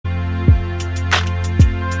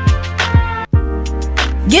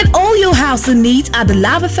Get all your housing needs at the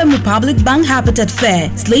Love FM Republic Bank Habitat Fair,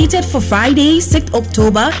 slated for Friday, 6th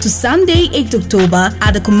October to Sunday, 8th October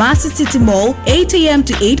at the Kumasi City Mall, 8 a.m.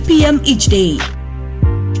 to 8 p.m. each day.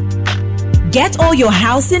 Get all your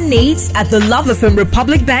housing needs at the Love FM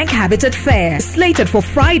Republic Bank Habitat Fair, slated for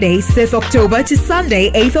Friday, 6th October to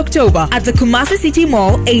Sunday, 8th October at the Kumasi City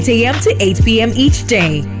Mall, 8 a.m. to 8 p.m. each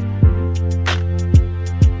day.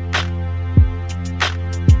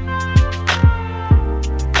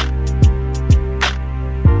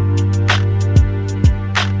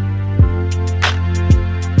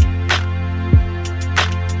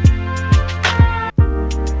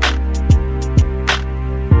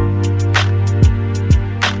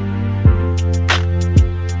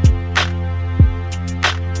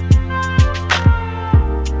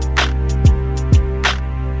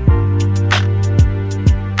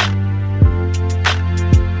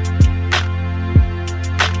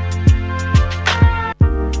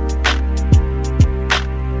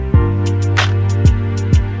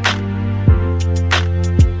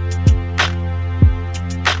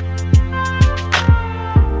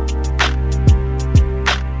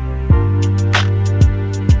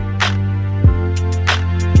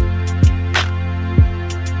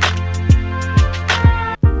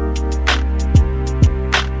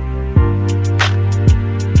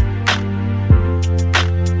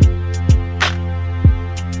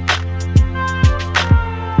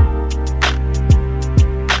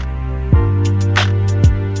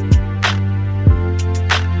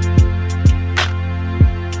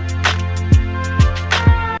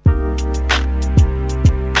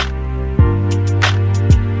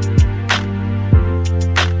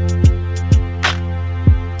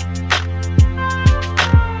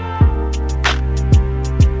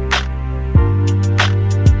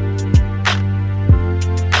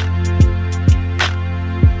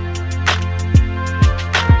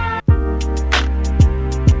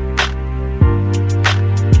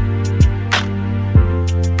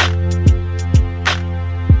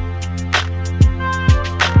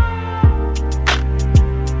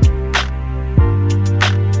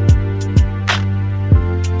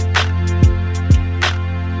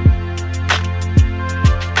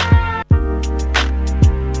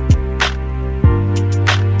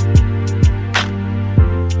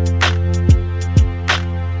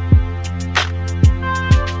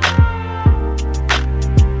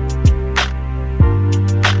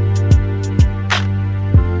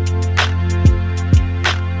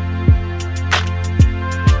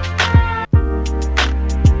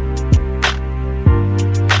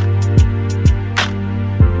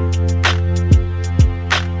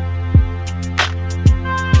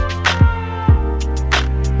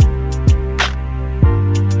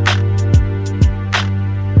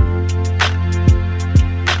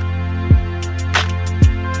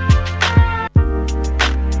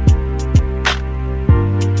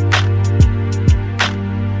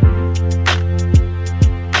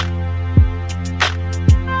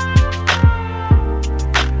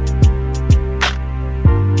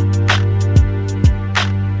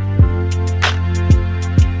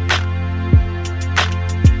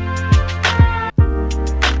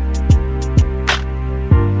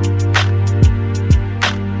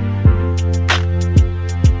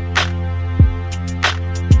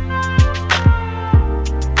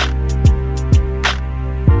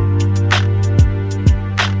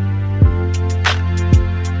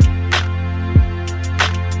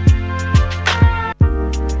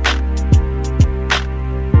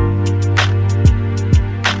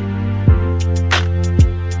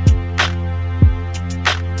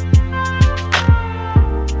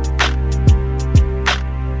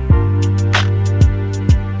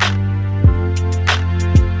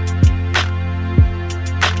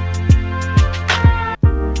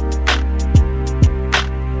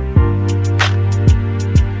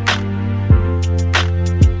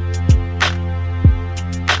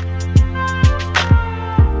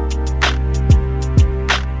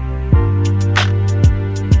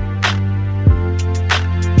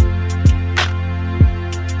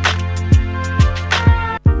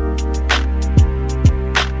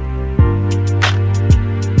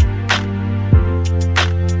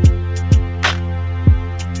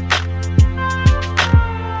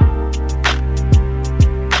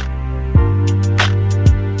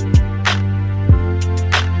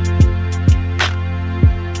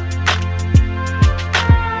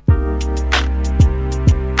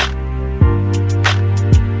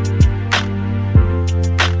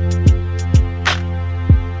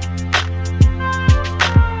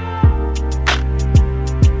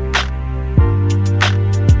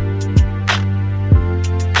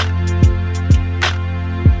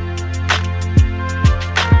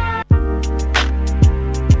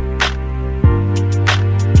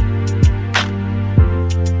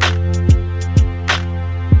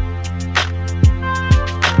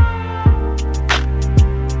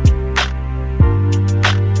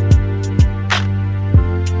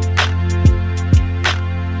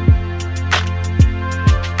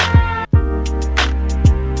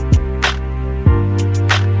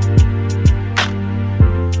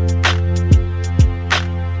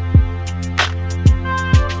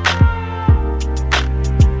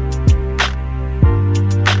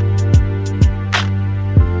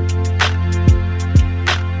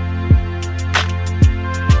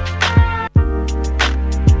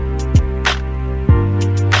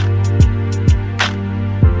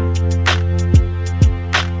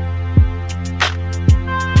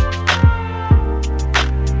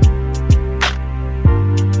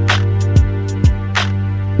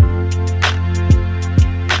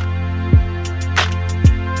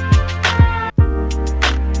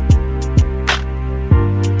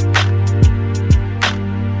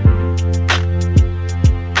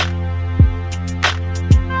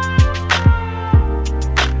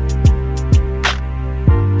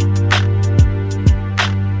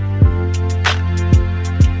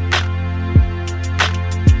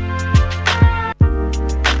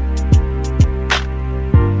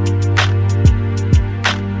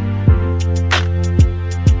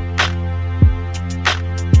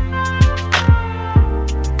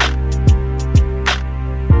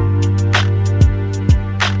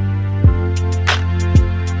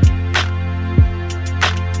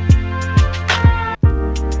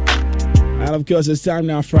 And of course, it's time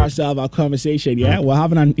now for us to have our conversation. Yeah, we're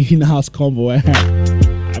having an in-house convo.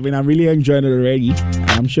 I mean, I'm really enjoying it already.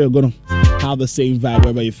 I'm sure you're gonna have the same vibe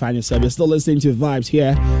wherever you find yourself. You're still listening to Vibes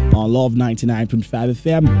here on Love 99.5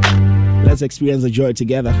 FM. Let's experience the joy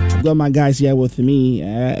together. I've got my guys here with me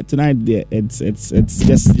tonight. It's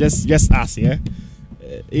just us, yeah.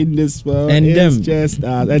 In this world, and it's them, just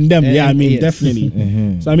and them. Yeah, I mean, yes. definitely.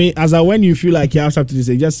 Mm-hmm. So I mean, when you feel like you have something to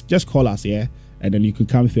say, just call us, yeah, and then you can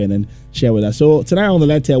come here and then share with us. So tonight on the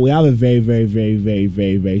letter, we have a very, very, very, very,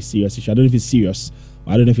 very, very serious issue. I don't know if it's serious.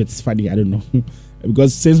 I don't know if it's funny. I don't know.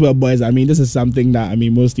 Because since we're boys, I mean, this is something that, I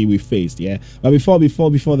mean, mostly we faced, yeah. But before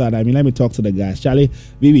that, I mean, let me talk to the guys. Charlie,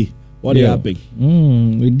 Bibi, what are you happening?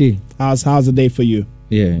 We did. How's the day for you?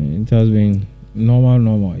 Yeah, it has been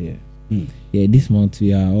normal, yeah. Yeah, this month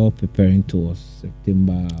we are all preparing towards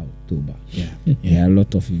September, October. Yeah, a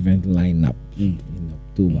lot of events lined up in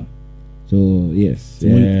October. So yes,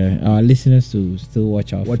 our listeners to still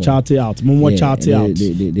watch out. Watch out.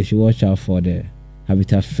 They should watch out for the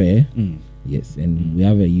Habitat Fair. Yes, and we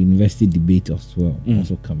have a university debate as well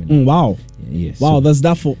also coming up. Wow. Yes. Wow, so, that's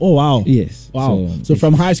that for wow. Yes. Wow. So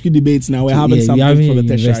from high school debates now we're having something for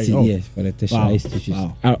the tertiary. Yes, for the tertiary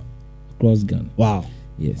institutions across Ghana. Wow.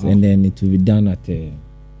 Yes, and then it will be done at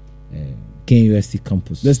KUST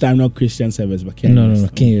campus. This time not Christian service, but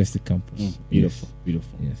KUST campus. Beautiful. Yes,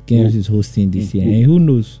 KUST is hosting this year, and who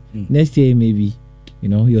knows, next year maybe,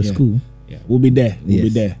 your school. Yeah, we'll be there. We'll be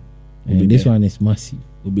there. And this one is massive.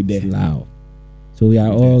 We'll be there. It's loud. So we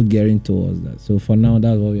are all gearing towards that. So for now,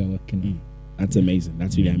 that's what we are working on. That's amazing.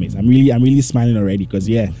 That's really amazing. I'm really smiling already because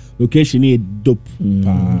location is dope.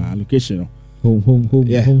 Location. Home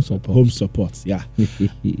support. Home support. Yeah.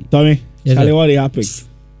 Tommy, Charlie, what happening?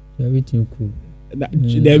 Everything cool. I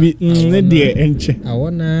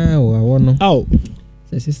wanna. Oh.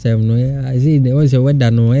 The system no. I see there was a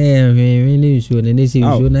weather no. Really show. And they say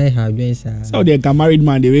show na have joints. So they can married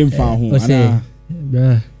man they went far home.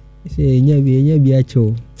 Bruh. Say be a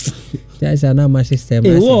cho. That's another system.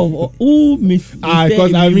 Who Miss?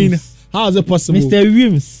 Because I mean, how is it possible? Mr.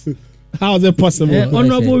 Williams. How is it possible?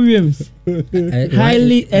 Honorable Williams.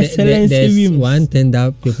 Highly excellent Williams. One thing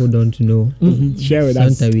that people don't know. Share with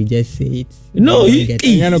us. Sometimes we just say it. No,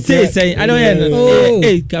 say. I don't hear. Oh,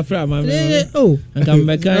 hey, Kafra, man. Oh, and come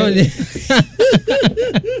back.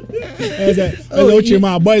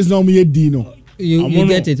 My boys know me Dino. You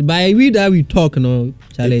get it. By we that we talk no,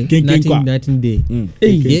 Charlie. Nothing day.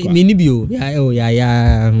 Hey, mini bio.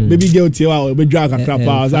 Yeah. Baby girl, tiwa, be drag and crap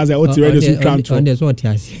house. I say, "What you ready to cram to?" On this what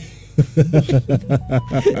you say.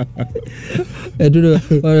 I don't know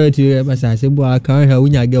what you but I say, "Boy, I can't have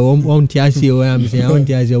when you get one tiasi or I'm saying one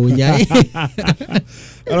tiasi when you."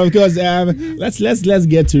 And of course, let's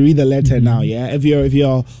get to read the letter now. Yeah, if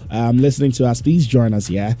you're listening to us, please join us.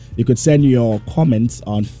 Yeah, you could send your comments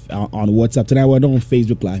on WhatsApp tonight. We're not on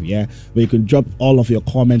Facebook Live. Yeah, where you can drop all of your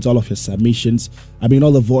comments, all of your submissions. I mean,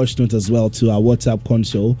 all the voice notes as well to our WhatsApp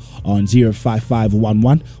console on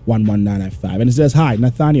 055111195. And it says, "Hi,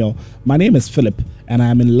 Nathaniel. My name is Philip, and I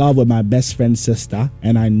am in love with my best friend's sister,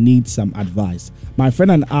 and I need some advice. My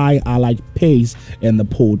friend and I are like peas in the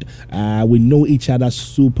pod. We know each other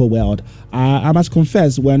super well. I must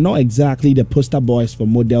confess, we're not exactly the poster boys for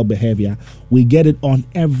model behavior. We get it on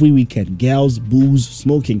every weekend. Girls, booze,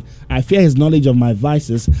 smoking. I fear his knowledge of my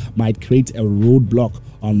vices might create a roadblock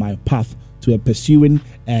on my path to pursuing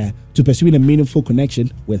a meaningful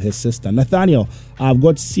connection with his sister. Nathaniel, I've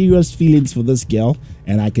got serious feelings for this girl,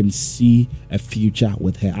 and I can see a future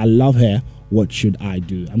with her. I love her. What should I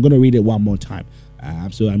do?" I'm going to read it one more time.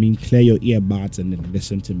 So, I mean, clear your earbuds and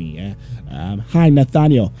listen to me. Yeah? Hi,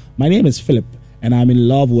 Nathaniel. My name is Philip, and I'm in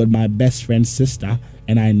love with my best friend's sister,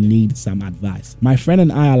 and I need some advice. My friend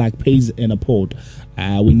and I are like peas in a pod.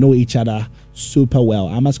 We know each other super well.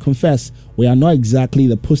 I must confess, we are not exactly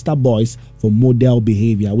the poster boys for model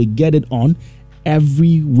behavior. We get it on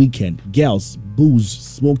every weekend. Girls, booze,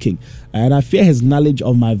 smoking. And I fear his knowledge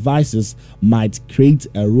of my vices might create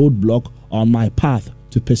a roadblock on my path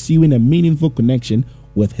to pursuing a meaningful connection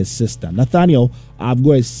with his sister. Nathaniel, I've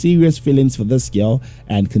got serious feelings for this girl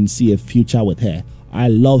and can see a future with her. I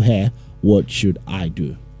love her. What should I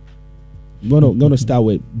do? I'm gonna start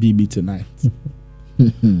with BB tonight.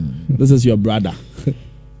 This is your brother.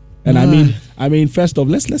 And I mean, first off,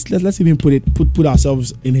 let's even put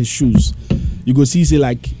ourselves in his shoes. You go see, say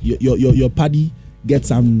like your paddy get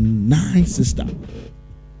some nice sister.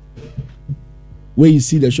 Where you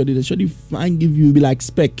see the shoddy fine give you be like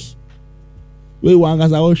speck. Where one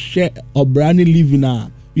guys I will share or brandy live in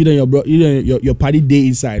your party day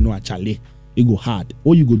inside no actually. It go hard.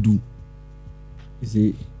 What you go do? You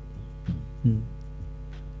see,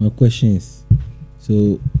 My question is,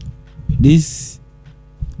 so this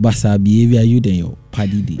basa behavior, you then your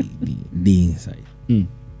party the inside.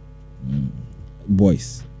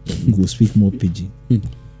 Boys, go speak more pidgin.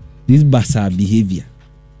 This basa behavior,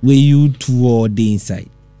 where you two all day inside.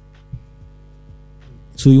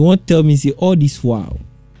 So you won't tell me, say, all this while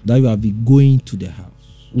that you have been going to the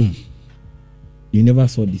house, you never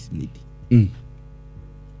saw this lady.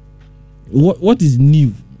 What is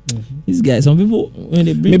new? This guy, some people when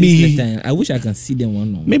they bring this letter, I wish I can see them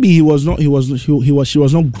one on. Maybe she was not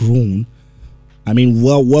grown. I mean,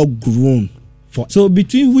 well grown. So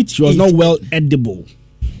between which she was not well edible.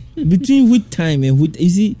 Between which time and which, you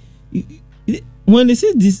see, when they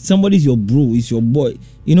say this, somebody is your bro, is your boy.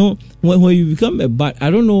 You know, when you become a bad, I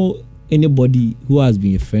don't know anybody who has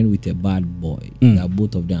been a friend with a bad boy. That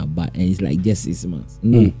both of them are bad, and it's like just 6 months.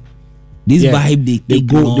 No, this vibe they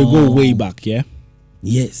go way back. Yeah.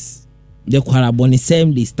 Yes, the Kwaraboni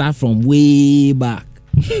same they start from way back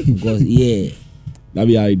because that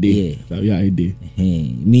be our day. That be our day.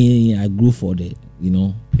 Me, I grew for the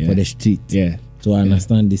for the street. Yeah, so I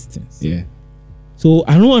understand these things. Yeah. So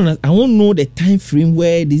I won't know the time frame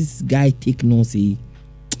where this guy take no say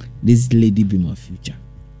this lady be my future.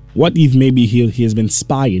 What if maybe he has been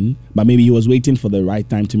spying, but maybe he was waiting for the right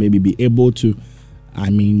time to maybe be able to, I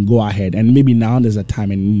mean, go ahead, and maybe now there's a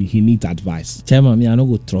time and he needs advice. Chairman, me I don't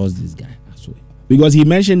go trust this guy. I swear. Because he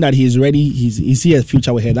mentioned that he's ready. He see a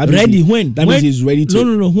future with her. That ready when? That means he's ready to.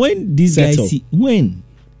 No. When this settle. Guy see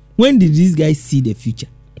when did this guy see the future?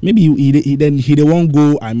 Maybe he won't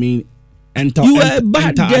go. I mean, enter. You were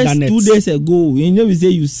bad just 2 days ago. You know we say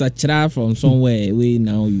you satra from somewhere. Way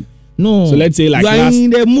now you. No. So let's say like you are in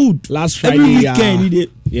the mood. Last Friday. Every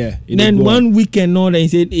weekend. Then one weekend now he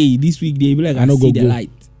said, hey, this week they be like I see the light.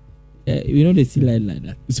 You know they see light like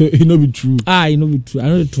that. So it not be true. It not be true. I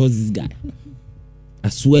know they trust this guy. I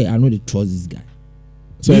swear I know they trust this guy.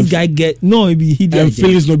 So this guy get no he be hidden. And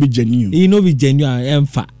feelings not be genuine. He not be genuine.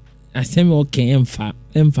 Emfa. I say me okay emfa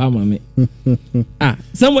mame.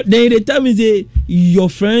 Someone they tell me say your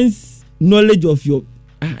friends knowledge of your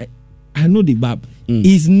I know the bab.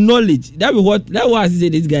 His knowledge. That was I say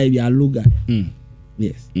this guy be a loga.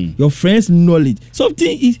 Yes. Your friend's knowledge.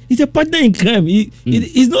 Something is a partner in crime.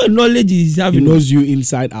 It's not a knowledge he's having. He knows you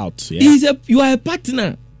inside out. Yeah. You are a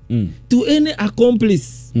partner to any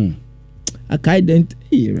accomplice. I can't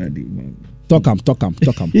talk him.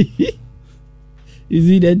 You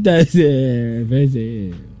see that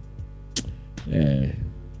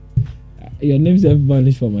your name's have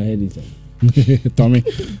vanished from my head. Tommy.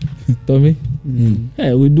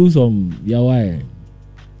 Hey, we do some yawa.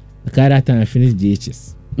 Okay, that time I finished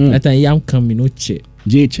GHS. That time Yam come no check.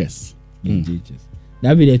 GHS. GHS.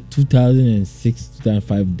 That be the 2006,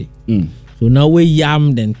 2005 day. So now we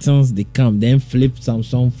Yam then things they come, then flip some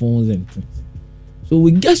phones and things. So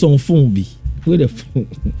we get some phone be. Where the phone?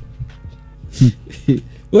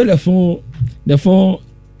 Where the phone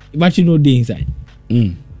battery no day inside.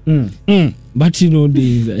 Battery no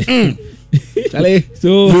day inside. Charlie,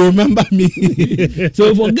 so you remember me.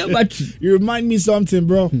 So forget battery. You remind me something,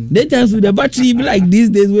 bro. They times with the battery be like these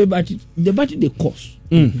days where the battery they cost.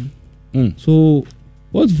 So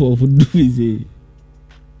what for do is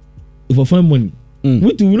for find money.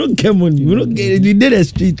 We don't get money. We don't get it. We did the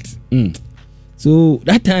street. So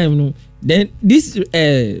that time, no. Then this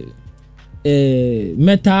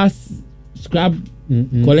metal scrap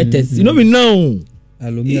collectors, you know me now.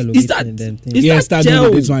 It's that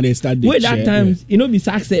this one they start. Wait, that time you know be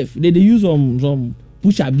success. They use some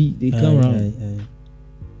pusher B. They come around.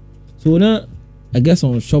 So now I guess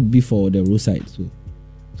some shop before the roadside. So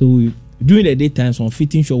we during the daytime some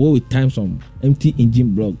fitting shop where we time some empty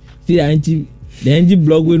engine block. See the engine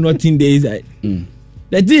block with nothing there inside.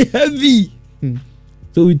 The thing heavy.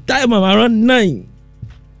 So we time them around 9.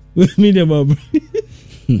 Me and my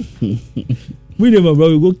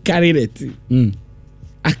brother we go carry that thing.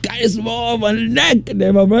 I carry small my neck.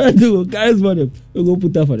 Then my brother go carry small them. We go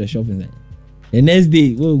put her for the shop inside. The next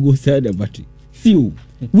day we go sell the battery. See,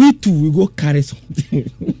 we two we go carry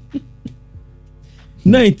something.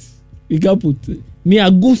 Night we can put me I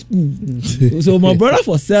go school. So my brother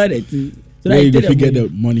for sell that thing. So where you go get the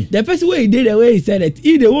money. The person where he did the way he said it,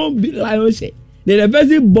 he they won't be like shit. Then the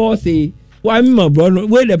person boss say, why me my brother?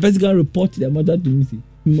 Where the person can report the matter to me say,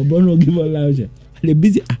 my brother no give a lounge. And they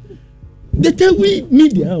busy. They tell we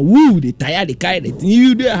media who they tired they carry the thing.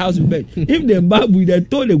 You do a house with bed. If they bad we they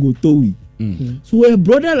told they go to we. So a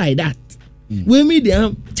brother like that, we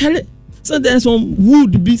media Charlie. Sometimes some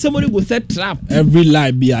wood be somebody go set trap. Every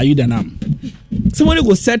lie be are you the nam. Somebody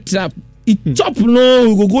go set trap. It chop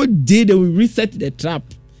no, we go day, then we reset the trap.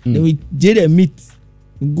 Then we day the meat.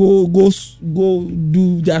 go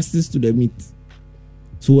do justice to the meat.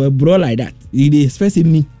 So a bro like that, he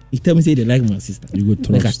expressing me. He tell me say they like my sister. You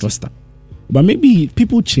go Like I trust her. But maybe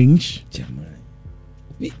people change.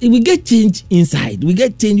 We get change inside. We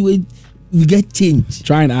get change. We get change.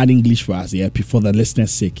 Try and add English for us, yeah, for the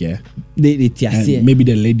listeners' sake, yeah. And maybe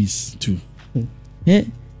the ladies too. Yeah.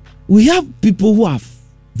 We have people who have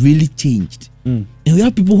really changed, and we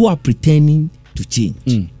have people who are pretending to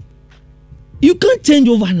change. You can't change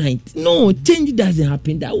overnight. No, change doesn't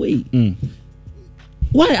happen that way.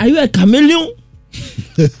 Why are you a chameleon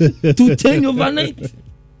to change overnight?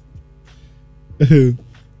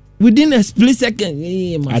 Within a split second,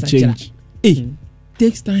 I change.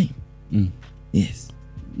 Takes time. Yes.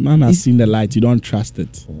 Man has seen the light. You don't trust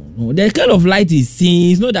it. Oh, no. The kind of light he's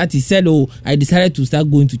seeing is not that he said, "Oh, I decided to start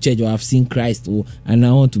going to church, or I've seen Christ, or and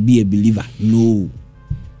I want to be a believer." No.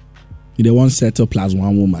 They won't settle plus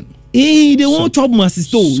one woman. They won't chop my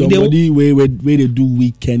sister. Somebody where they do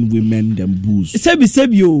weekend women them booze.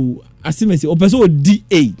 Sebi yo. Asimesi. Opeso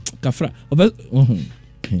DA. Kafra.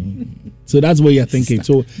 So that's what you're thinking.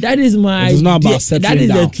 So that is my. It's not about settling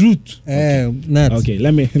down. That is the truth. Okay,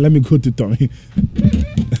 let me go to Tommy.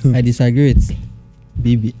 I disagree with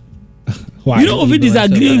Bibi. Why? You know if we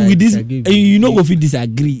disagree with this, you know if we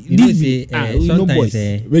disagree. You know, say, sometimes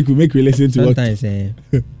make we listen to sometimes,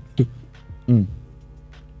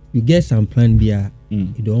 you get some plan B,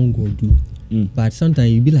 you don't go do. But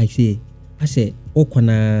sometimes you be like, say, I say,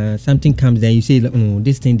 something comes there, you say, oh,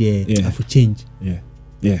 this thing there, I have to change.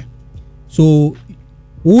 Yeah. So,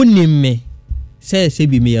 only me say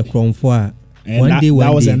be me a crown for one day.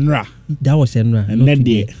 That was Enra. That was Enra. And that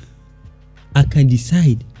day, I can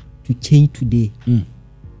decide to change today.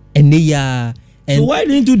 And they are. So why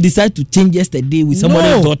didn't you decide to change yesterday with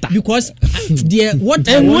somebody's daughter? Because what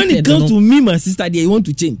and when it comes to me, my sister, you want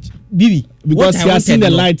to change, Bibi. Because you have seen the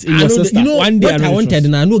light in your sister. You know one day what I wanted,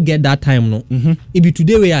 and I don't get that time. No, it be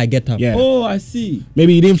today where I get up. Yeah. Oh, I see.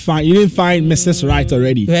 Maybe you didn't find Mrs. Right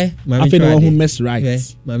already. I feel the one who messed right.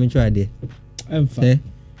 Mami try there. I'm fine.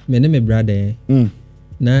 My name is brother.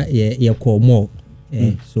 Na ye call more.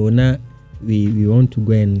 So now we want to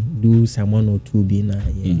go and do some 1 or 2 be na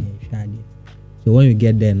so when we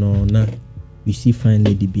get there no na we see fine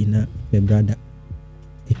lady be na my brother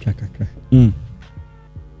etwa kakra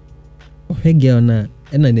o girl na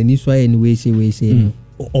na nani so anyway say no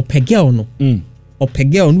o girl no o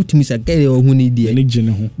girl no timi say girl o hu ni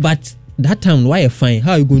die but that time why you fine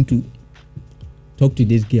how are you going to talk to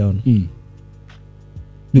this girl no?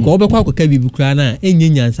 Because obekwa akoka bibi kura na enye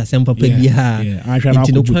nyansa sem papa bia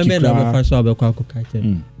nti no kwan be na obefa so obekwa akoka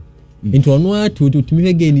chen nti ono atu tumi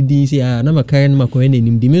hege ni din say na makare na makoye na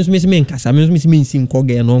nim di me so me nkasa me so me nsi nko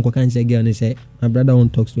ge no nko kan say girl ni say my brother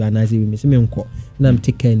won't talk to you and I say me so me nko na am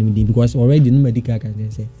take care ni because already no medical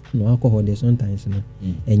can say no alcohol there sometimes no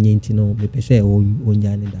enye nti no me pese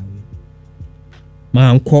onya ni that way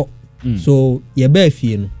ma nko so ye ba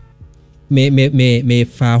fie no me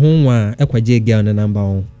fa ho wa ekwaje girl na number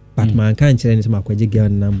on but man kan kire ni se makwaje girl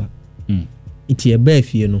na number iti e ba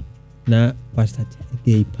fie no na pastor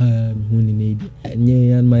dey pa hu ni need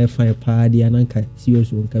nye an my fine party ananka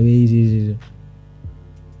serious won ka we easy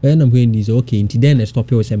when I'm going is okay iti then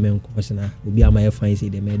stop you say men ko na obi am my fine say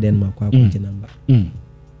dem then makwa akwaje number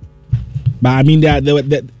but I mean there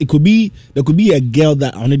could be a girl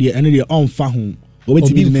that only on fa ho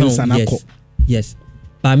yes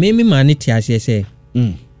but me man it say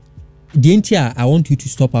the entire I want you to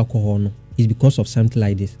stop alcohol no is because of something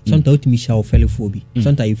like this. Sometimes me shall feel phobia.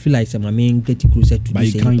 Sometimes you feel like some man get closer to but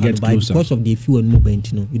this, you can't get closer because of the fuel and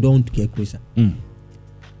movement. You don't want to get closer.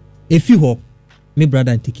 If you hope, my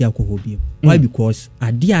brother take alcohol be. Why? Because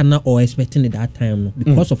I did not or expecting at that time no.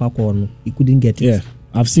 Because of alcohol no, you couldn't get it. Yeah,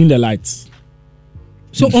 I've seen the lights.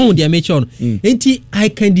 So on the mention, I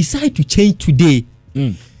can decide to change today.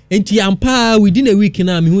 Enti ampa within a week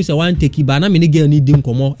na me who say one take ba na me girl need dim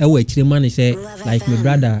komo e wa chire man say like my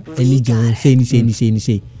brother any John say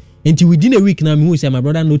enti within a week na me who say my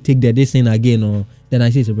brother no take this thing again or then I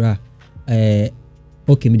say bra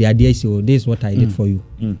okay me the idea so this is what I did for you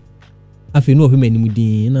I feel no him any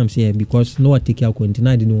din na I'm saying because no one take your content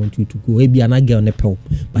I didn't want you to go e bia na girl ne pel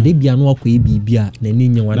but e bia no akọ e bibia na ni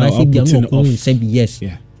nyen wa na say bia no ko say yes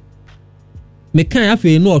me kan I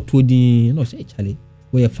feel no to din no say chale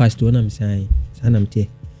we fast when I'm saying sanamte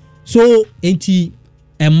so enti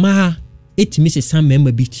emma etimi se some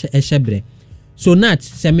member bi ehyebre so not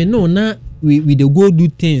say me no na we dey go do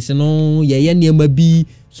things no ye niam bi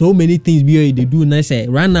so many things bi they do na say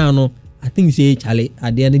right now no I think say chale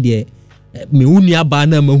at the end there me unia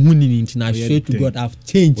bana ma huni nti na swear to God I've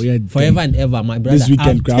changed forever and ever, my brother. This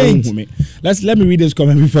weekend crowd. Let me read this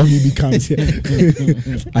comment before we become here.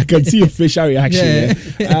 I can see your facial reaction.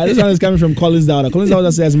 Yeah. This one is coming from Collins Dowder. Collins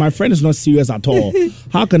Dowder says, my friend is not serious at all.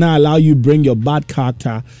 How can I allow you bring your bad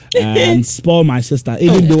character and spoil my sister,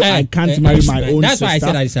 even though I can't marry my own that's sister? That's why I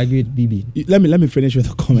said I disagree with BB. Let me finish with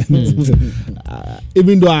a comment.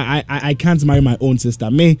 Even though I can't marry my own sister,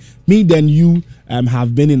 me then you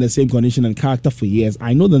have been in the same condition and character for years.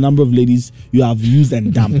 I know the number of ladies you have used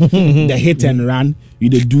and dumped. The hit and run you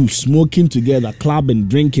they do, smoking together, clubbing,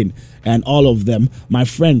 drinking, and all of them. My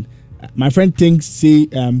friend thinks say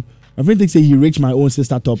he reached my own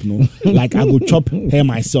sister top, no, like I go chop her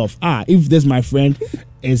myself. If this my friend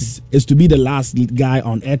is to be the last guy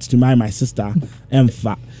on earth to marry my sister, in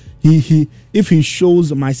fact, if he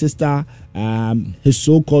shows my sister his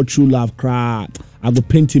so-called true love, cry, I go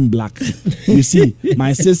paint him black. You see,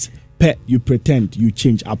 my sis pet, you pretend, you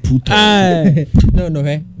change. I put no,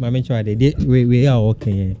 hey, my mentor, we are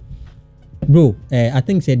okay, bro. I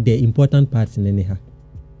think said the important parts in any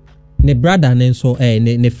ne brother and so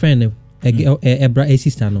ne friend a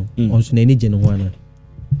sister no on so ne gene one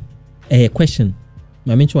question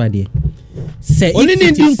my mentor idea say only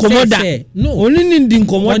need incomoda no only need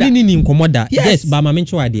incomoda yes but my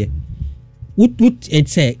mentor idea what it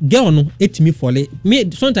say girl no etimi follow me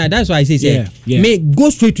sometimes that's why I say me go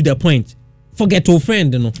straight to the point, forget your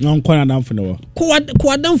friend no kwala down for no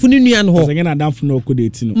ko down for nua no ho so again down for no ko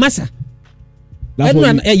date no massa.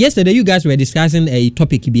 Yesterday you guys were discussing a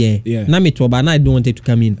topic here. Yeah. Now I don't want it to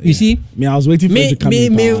come in. You see, me I was waiting for it to come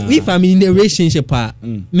in. If I'm in a relationship,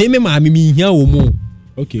 me here or more.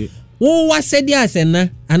 Okay. Oh, what said yes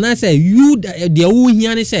and I say you the old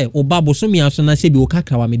here say oh babo so me also na say be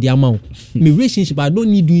okakra me the amount. Me relationship I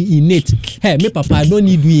don't need you in it. Hey, me papa I don't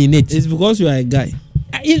need you in it. It's because you are a guy.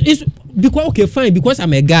 It's because okay fine because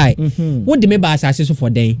I'm a guy. What the me ba assess for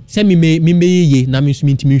them? Say me ye na me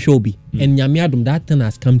me show be and nyame adom that thing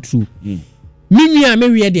has come true. Me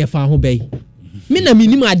we there for ho be. Me na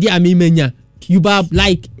minim ade a me manya. You ba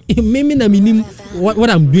like me na minim what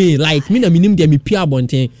I'm doing like me na minim dey me pia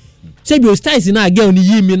bonten. Say be styles na girl ni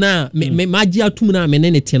yi me na me magi atum na me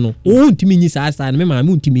ne te no. O ntimi nyi sa sa me ma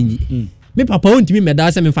me ntimi nyi. Me papa o ntimi me da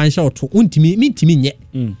say me fan short o ntimi me ntimi nye.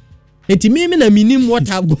 Eti me na minim what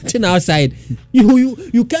I've gotten outside.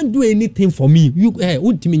 You can't do anything for me. You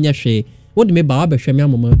untimi nya hwe. What me ba ba hwe me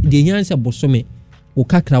amama. De yan se bosome. O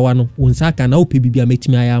kakrawa no, o nsaka na o pe bibia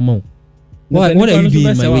metimi aya ma. What are you doing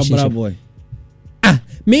in my relationship?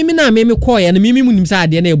 Me call ya na me munim sa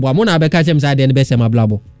ade na ebo mo na be ka chem sa ade na be se ma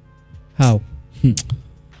blabo. How?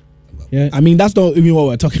 Yeah. I mean that's not even what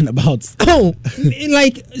we're talking about. Oh,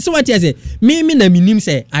 like so what you say? Me na minim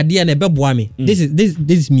say ade na be boa me. This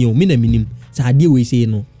is me o me na minim. Sa ade we say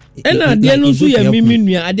no. And ade no so ya mimi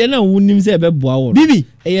nua ade na wonim say be boa wo. Bibi,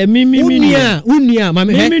 e mimi unia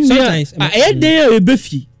mama sometimes. E dey e be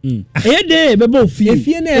fi. E dey e be bo fi.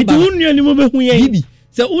 Efie na e ba. Eti unia ni mo be hu yen. Bibi.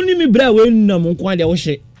 Say uni mi bra we nna mo kwa de wo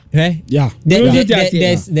hye. Yeah. There's only definitely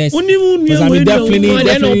the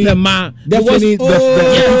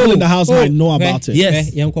people in the house might know about it.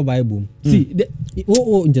 Yes. Yanko Bible. See.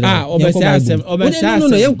 No.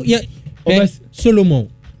 Solomon.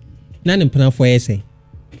 Nane mpana for essay.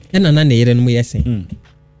 And nane yere no essay.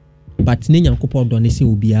 But ne Yankopon don say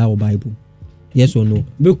obi a Bible. Yes or no?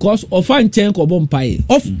 Because ofan chen ko bom pai.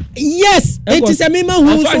 Yes, it is a mema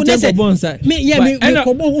who so me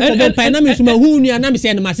ko bom pai na me so ma hu nua na me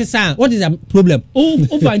say na masesa. What is the problem?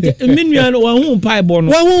 Ofan me nua no wa hu pai bo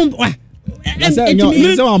no. Wa hu me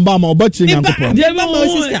say wan ba ma obachi Yankopon. Je ba ma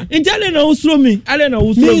sister. Intele na usro mi. Ale na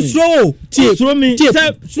usro mi. Usro mi.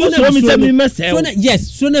 Say me myself. Yes,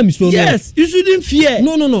 so na me so. Yes, you shouldn't fear.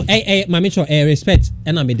 No. Mama sure respect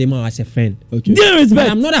and I made them as a friend. Okay. Respect. But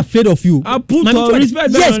I'm not afraid of you. I put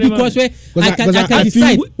respect. Yes, because I can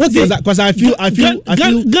decide. Because I feel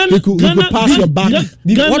we could pass your back.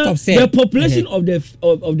 The population of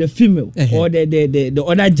the female or the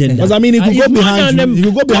other gender. Because I mean, if you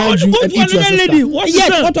go behind you, you and eat your sister.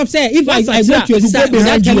 Yes, what of say if I go to your sister,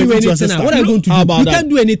 behind you and eat your sister. What are you going to do? You can't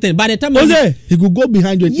do anything. By the time he could go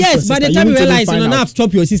behind you and eat your sister. Yes, by the time you realize you don't have to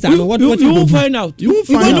stop your sister. What you won't find out. You won't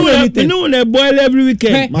find out anything. You know when they boil every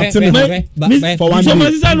weekend. For one so my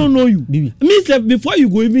sister don't know you. Me say before you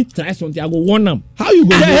go even try something, I go warn them. How you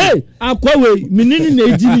go? Hey, akwawe minini na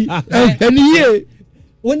ejini. Eniye.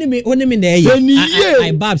 Only me na ye.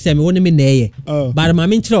 I bab say me only me na ye. But my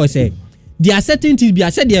main tell say there are certain things be I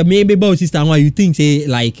said there maybe about sister why you think say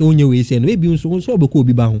like onye we say maybe so be ko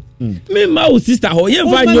bi ba ho me ma o sister ho ye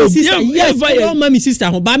fa no yes no ma me sister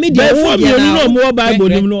ho ba me there for me no mo bible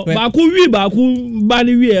nim no ba ko wi ba ko ba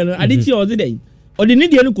ni wi no ade ti o se dey o de ni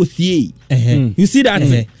dey no ko sie you see that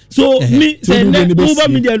so me say over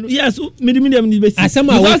media yes media ni be see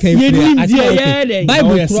asema wa kan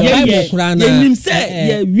bible kura na nim say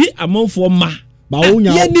ye wi amonfo ma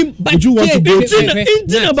would you want to go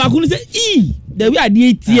into back say the way I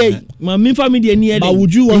did my main family near but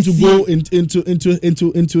would you want to go into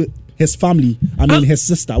his family his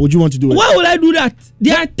sister would you want to do it? Why would I do that?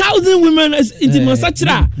 There are 1,000 women in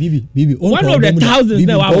Masachra. Bibi one of the thousands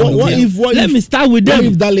let me start with them. What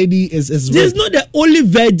if that lady is she's not the only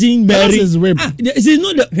virgin Mary. She's raped. She's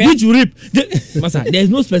not the which rape Masa there's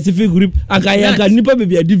no specific rape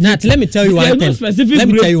let me tell you one thing. No specific let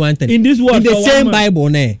me tell you one thing in this world in the same Bible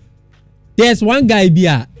there's one guy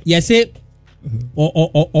bia you say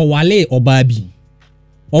o wale obabi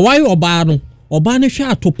o why oba no oba ne hwa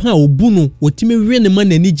atopa obu no otime we ne ma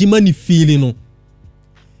nani gima ne feeling no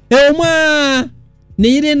ma ne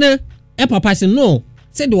yire na papa se no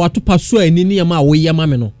say the watopa so ani ne ma wo ye ma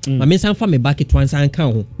me no ma me san fa me back to ansan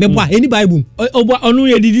kan ho me boa any Bible obo onu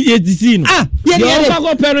ye di see no ye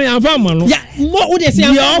okwago pe no yan fa ma no ya mo wo de say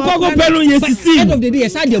ye okwago pe no ye see end of the day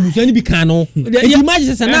say the abusu ni bi kan no e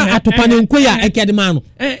imagine say na atopa ne nkoya ekede ma no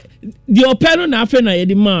the opero na afa na ye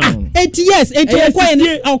di ma no 8 years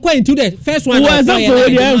okwa into the first one was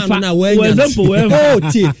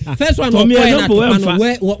first one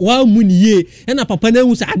wa muniye na papa na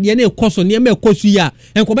hu sa ade na ekoso ne ma ekoso ya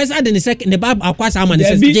enkobe sa de ne second ne ba akwasa ama ne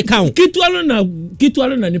se je kan kitwalo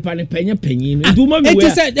na nipa ne panyin no ndu ma me we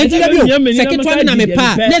second na me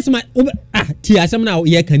pa next ma ti asem na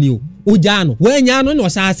ye kan ni o ja no we nya no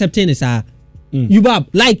sa accepting ne sa you bab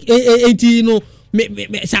like no me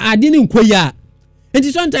sa ade ni nkoya and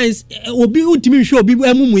sometimes obi ultimate show obi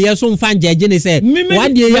emumu ye so mfa njeje ne say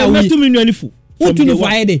one day ya we 2 million fu utu ni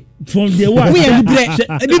Friday from the one we ani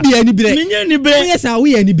bre me ni bre yes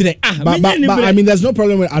we ani bre but I mean there's no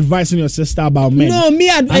problem with advising your sister about men. No me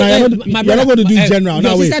you're not going to do general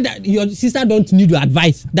now your sister don't need your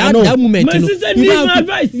advice that moment my sister needs my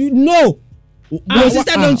advice no your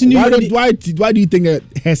sister don't need why do you think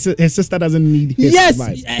her sister doesn't need his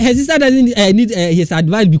advice? Yes her sister doesn't need his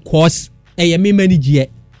advice because me manage be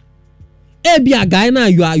a guy now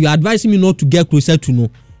you are advising me not to get closer to know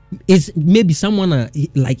is maybe someone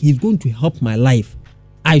like he's going to help my life.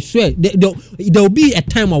 I swear there will be a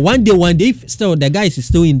time or one day if still the guy is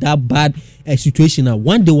still in that bad situation now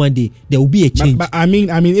one day there will be a change. But I mean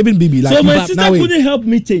even Bibi like so my sister couldn't help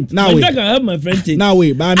me change. Now my sister can help my friend change. Now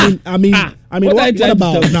wait, but I mean what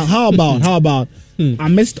about now? How about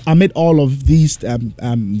amid all of these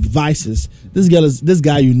vices, this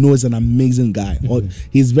guy you know is an amazing guy. Or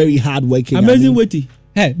he's very hardworking. Amazing witty.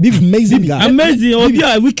 Hey, big amazing guy. Amazing.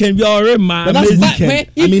 We can be already man. But that's weekend.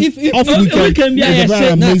 If weekend be a very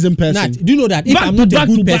amazing person. Do you know that if I'm not a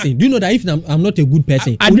good person? Do you know that if I'm not a good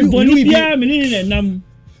person? If I'm not a good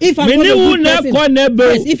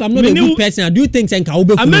person, if I'm not a good person, do you think I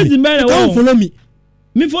will follow me?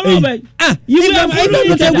 Me follow back. You are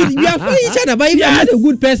following each other, but if I'm not a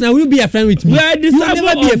good person, will you be a friend with me? We are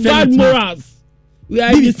disciples of bad morals. We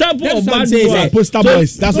are disciples of bad morals. Poster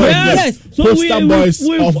boys. That's what it is. Poster boys.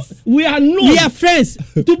 We are known. We are friends.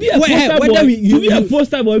 To be a poster boy. To be a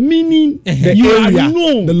poster boy meaning the area,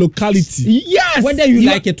 the locality. Yes. Whether you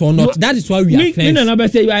like it or not, that is why we are friends. Me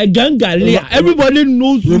say you are a gangalea. Everybody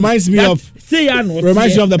knows. Reminds me of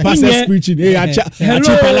the pastor preaching. Hey, I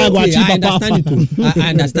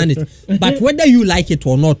understand it. But whether you like it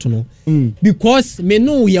or not, because me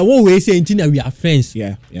know we are always saying we are friends.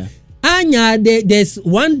 Yeah. Anya, there's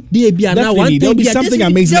one day be now one there'll be something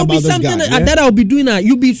amazing about this guy. That I'll be doing.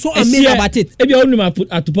 You'll be so amazed about it. If you only put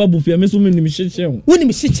atopa bufia, me so many share. When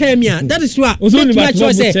me share me, that is why.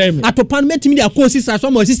 Atopa met me their co-sister,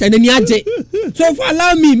 some sister, and then yaje. So for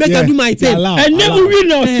allow me, make her do my thing. And never win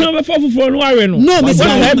no for no, I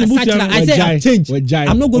say I'll change.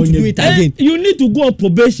 I'm not going to do it again. You need to go on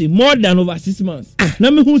probation more than over 6 months. Now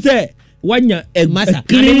me who say. Wanya masa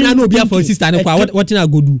I no be for sister na what I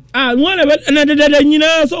go do one na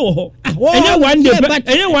nyina so ho enya one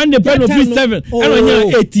day pen of 7 and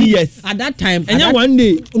enya 8 years at that time enya one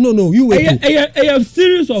day no you wait a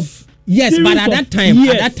series of yes but at that time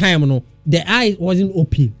no the eye wasn't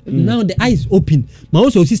open. Now the eye is open. My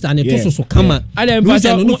also sister and it also so kama. When the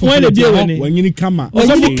day when you kama.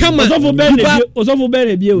 Also for bene bi.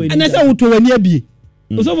 And I say uto when you be.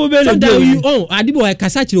 Sometimes you adibo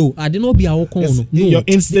kasachiro ade no be awoko no. Your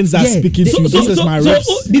instincts are speaking to you. This is my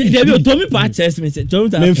reps. Yes,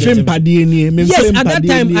 at that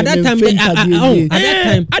time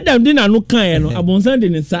Adam didn't know kind of abonsan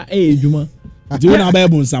didn't say ejuma. Do you know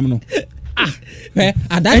about some no?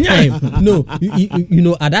 At that time, no, you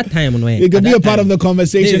know, at that time, no, it could be a part of the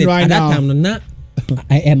conversation right now. At that time, no,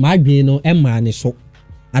 I am arguing no, Emma so.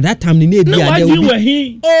 At that time, the need no, why you were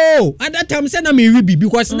he? Oh, at that time, send me Ruby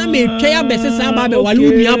because na me care best sababe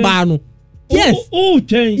walu mi abano. Yes. Oh,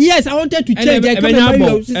 change. Yes, I wanted to change.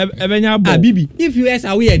 Bibi, if you ask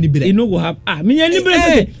away anybody, you know what have. Me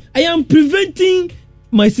anybody. I am preventing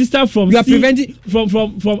my sister from preventing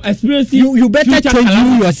from experiencing. You better change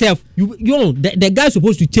you yourself. You know the guy is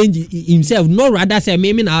supposed to change himself, not rather say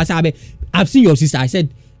me now. I've seen your sister. I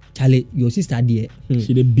said, Charlie, your sister dear.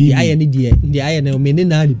 She the baby. The iron me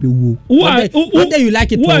na the wo. Whether you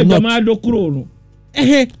like it or not. I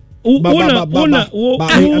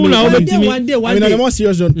mean, on a more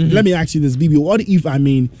serious note, let me ask you this, Bibi. What if, I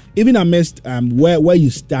mean, even amidst where you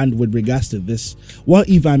stand with regards to this, what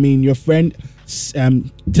if, I mean, your friend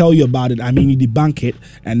tell you about it, I mean, you debunk it,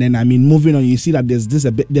 and then, I mean, moving on, you see that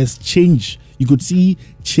there's change. You could see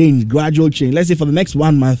change, gradual change. Let's say for the next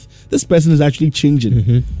 1 month, this person is actually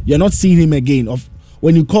changing. You're not seeing him again.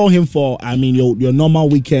 When you call him for, I mean, your normal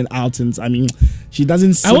weekend outings, I mean, she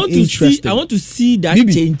doesn't seem interested. I want to see that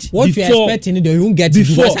change. What you're expecting, you won't get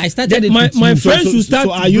before. I started my friends should start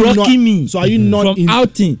blocking me. So are you not from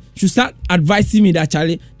outing? Should start advising me that,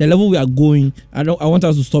 Charlie, the level we are going, I want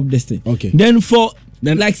us to stop this thing. Okay.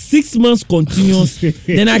 Then like 6 months continuous,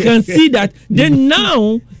 then I can see that. Then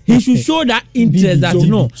now he should show that interest that I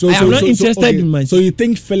am not interested in myself. So you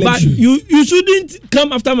think Philip? But you shouldn't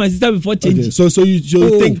come after my sister before changing.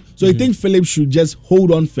 Okay. So you think Philip should just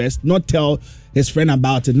hold on first, not tell his friend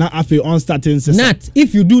about it. Not after on starting sister. Not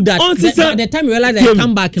if you do that. By the time you realize that you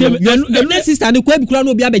come back, your next sister and the Kwebikura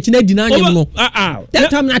no be abechine deny him no. That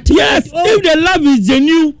time not. Yes, if the love is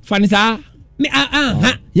genuine, Fanisa.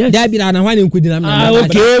 Yes. There be na one in kudina.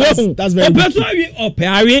 Okay, that's very good.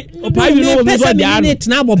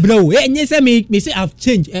 You say me say I've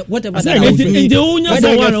changed whatever that I was doing.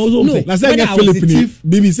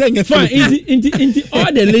 Bibi saying fine. Into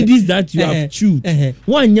all the ladies that you have choose,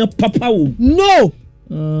 one your papa. No.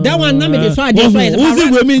 That one na me dey so I dey no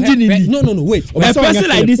wait. A person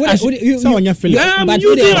like this someone your Philip. I'm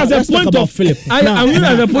using as a point of Philip. I'm using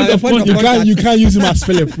as a point of contact. You can't use him as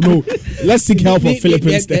Philip. No. Let's seek help for Philip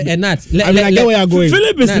instead. I mean, I get where you're going.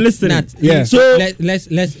 Philip is listening. Yeah. So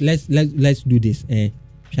let's do this.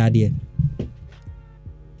 Shadi.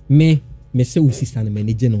 Me say we sister na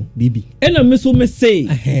manage no bibi. And me so me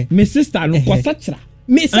say me sister no kwasachra.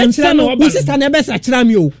 Me sister no be sachra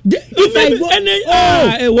me o. If I go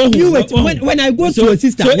when I go to your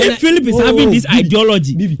sister. So if Philip is having this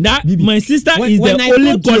ideology that my sister is the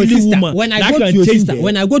only godly woman when I go to your sister,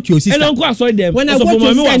 when I go to your sister, and uncle saw them. When I go to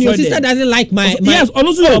your sister, and your sister doesn't like my yes.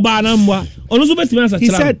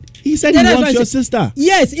 He said he wants your sister.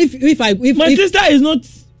 Yes, if my sister is not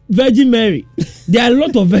Virgin Mary. There are a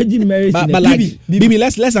lot of Virgin Marys. But like, Bibi,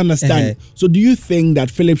 let's understand. So do you think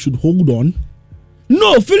that Philip should hold on?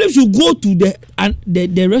 No, Philip should go to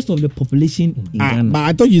the rest of the population in Ghana. But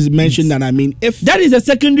I thought you mentioned that. I mean, if that is a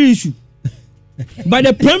secondary issue. But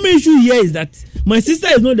the primary issue here is that my sister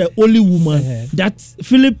is not the only woman that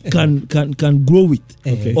Philip can grow with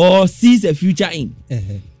or sees a future in.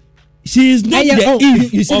 She is not the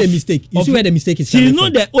Eve. You see the mistake. You see where the mistake is. She is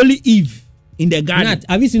not the only Eve in the garden.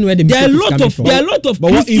 Have you seen where the mistake is coming from? There are a lot of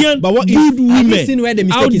Christian good women. Have you seen where the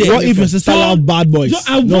mistake is? What if your sister loves bad boys?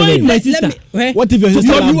 So avoid my sister. What if your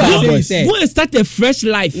sister loves bad boys? Go and start a fresh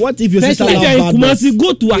life. What if your sister loves bad boys?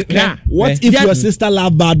 Go to Accra. What if your sister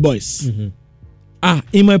loves bad boys?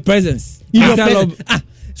 In my presence.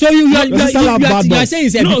 So you are saying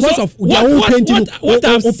is because of their own painting what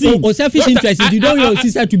I've seen or selfish interest. You don't want your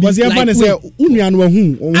sister to be like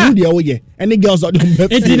any girls out there.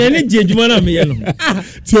 If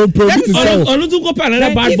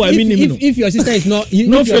your sister is not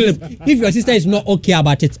if your sister is not okay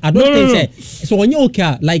about it, I don't think so. So when you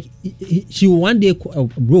okay, like she one day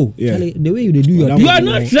bro, the way you do you are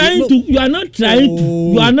not trying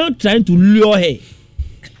to lure her.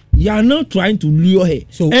 You are not trying to lure her.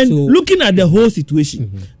 Looking at the whole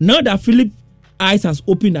situation, now that Philip's eyes has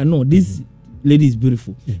opened and no, this lady is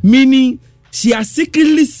beautiful. Meaning she has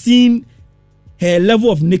secretly seen her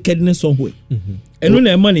level of nakedness somewhere. And when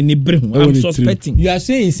a man in Ibrahim, I'm suspecting. You are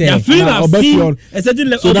saying, sir, Philip has seen a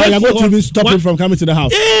certain level. So now you're going to stop him from coming to the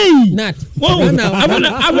house. Hey! Not. I'm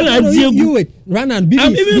an idea. You wait.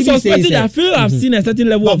 I'm even suspecting that I feel I've seen a certain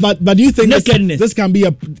level of but do you think nakedness. this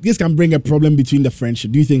can bring a problem between the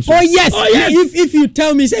friendship? Do you think so? Oh yes. If you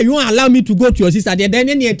tell me say you won't allow me to go to your sister, then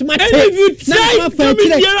if you try coming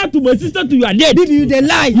nearer to my sister, you are dead. Baby, you dey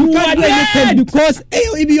lie. You can't do anything because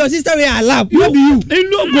if your sister where I love, you be you. It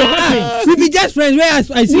no go happen. We be just friends. Where I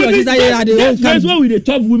see your sister here at the just friends when we dey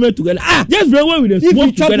chop women together. Just friends when we dey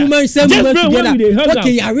smoke together. Women, same women together.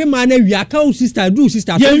 Okay, yare man, we are count sister, do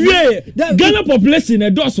sister. Yeah. Ghana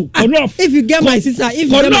population does enough. If you get my sister,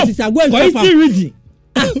 go and go region.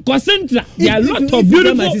 Concentra, there are a lot of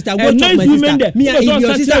beautiful and nice women there. Me and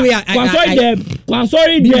your sister, we are. Sorry them. Go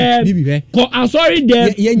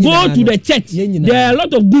to the church. There are a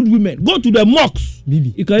lot of good women. Go to the mosques.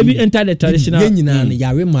 You can even enter the traditional.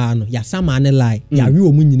 Yare man, yasa man lie. Yare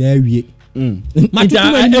omu nyina awie. Your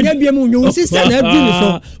sister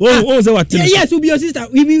yes, will be your sister.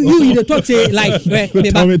 You the talk say like like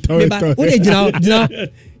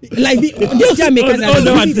this time make us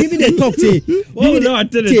give the talk say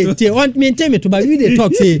want maintain me to but we the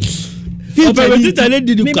talk say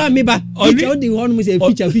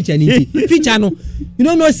feature no you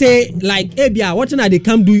don't know say like ebia what na they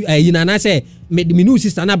come do you na say me new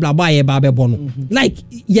sister na bla bla ye ba be bono like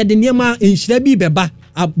ye de niema enhira bi beba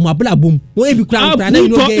mabla bom wo e bi kra na you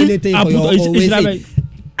no get anything for your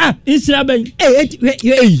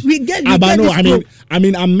we get I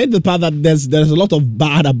mean, I made the part that there's a lot of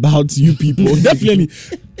bad about you people. Definitely,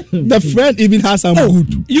 the friend even has some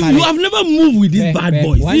good. You have never moved with these bad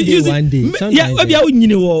boys. One day. Yeah,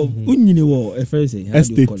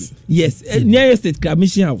 estate. Yes, near estate club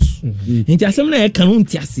mission house. When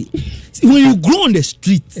you grow on the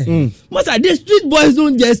street, the street boys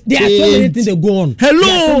don't just. There are so many things that go on.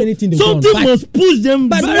 Hello, something must push them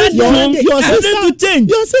back from your sister to change.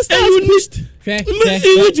 Your sister has pushed. In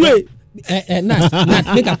which way? Your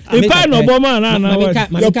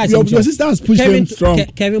sister has pushed them strong.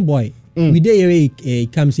 Kevin boy, we dey here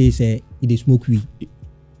come say he smoke weed.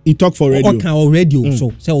 He talk for radio. Okay, radio.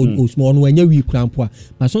 So small when you we cramp.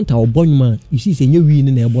 But sometimes man, you see say you we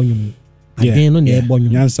in the bonum. Again on the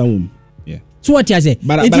bonum. Yeah. So what you say?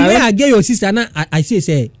 But I get your sister now. I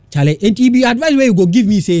say Charlie. And if you advise where you go give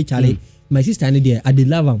me say Charlie. My sister there, I dey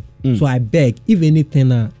love him. So I beg if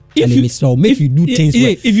anything if you do things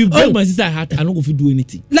well. If you break my sister's heart, I don't go to do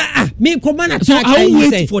anything. Me command attack. So I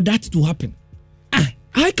will wait for that to happen.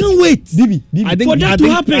 I can't wait. For that to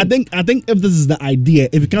happen. I think if this is the idea,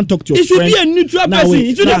 if you can't talk to your friend, it should be a neutral person.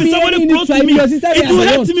 It shouldn't be somebody close to me. It will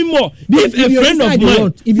hurt me more. If a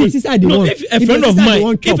friend of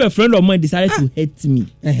mine, if a friend of mine decided to hurt me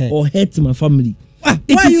or hurt my family.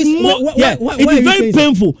 It is very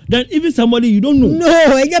painful than even somebody you don't know. No,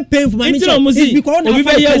 I get painful. It's because I find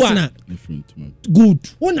personal. Good.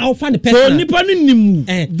 When I find the personal. So nipa ni nimu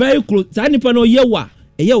very close. Sa nipa no yewa.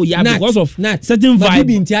 Because of certain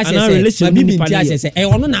vibe and our relationship.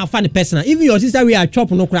 Ono na find the personal. Even your sister we are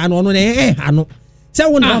chop no kra no ano. Say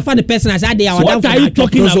when I find the personal, say they are. What are you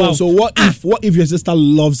talking about? So what if your sister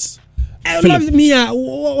loves? Loves me. That's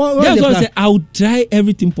why I say I would try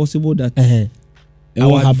everything possible that. I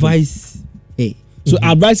will advise. So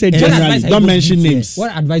advise her generally. Don't mention names.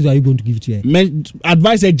 What advice are you going to give to her?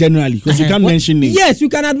 Advise her generally because you can't mention names. Yes, you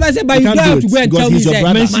can advise her, but you don't have to go and tell me that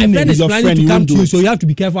my friend is planning to come to you, so you have to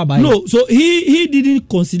be careful about it. No, so he didn't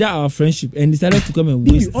consider our friendship and decided to come and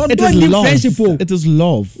waste. It is love. It is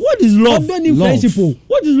love. What is love?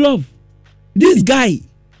 What is love? This guy,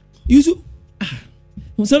 you see,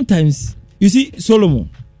 sometimes you see Solomon.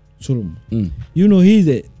 You know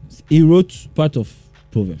he wrote part of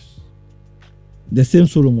Proverbs. The same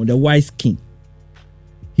Solomon, the wise king.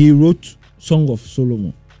 He wrote Song of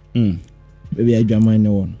Solomon. Maybe I don't mind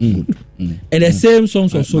the one. Good. And the same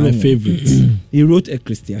Songs of Solomon. My favorite. He wrote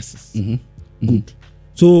Ecclesiastes. Good.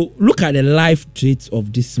 So look at the life traits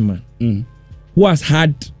of this man who has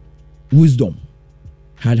had wisdom,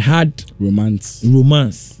 had romance,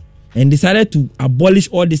 and decided to abolish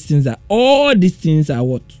all these things. All these things are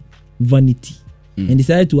what? Vanity. And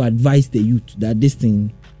decided to advise the youth that this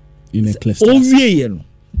thing in Ecclesiastes.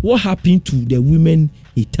 What happened to the women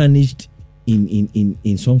he tarnished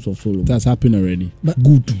in Songs of Solomon? That's happened already. But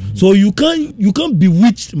good. So you can't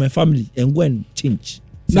bewitch my family and go and change.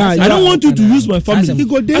 I don't want you to lose my family. You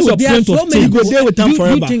go there with them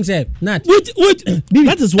forever.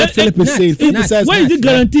 That is what Philip is saying. Philip says, why is it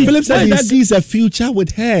guaranteed? Philip says he sees a future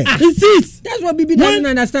with her. He sees. That's what Bibi doesn't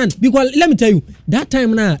understand. Because let me tell you, that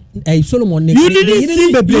time now, Solomon, you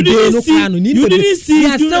didn't see.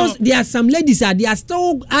 There are some ladies they are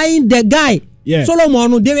still eyeing the guy.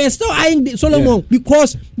 Solomon, they were still eyeing Solomon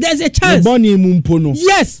because there's a chance.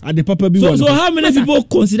 Yes. So how many people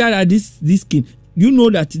consider that this king? You know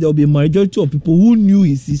that there will be a majority of people who knew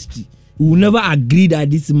his history who will never agree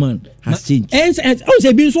that this man has changed. And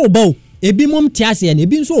been so bow. I'm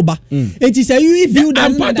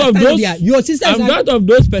part of those. Your sister. I'm part of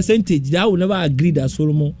those percentage that will never agree that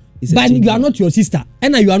Solomon is. But you are not your sister,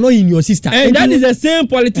 and you are not in your sister. And that is the same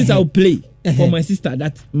politics I will play for my sister.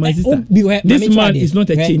 That my sister. This man is not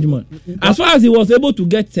a change man. As far as he was able to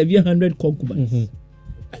get 700 concubines.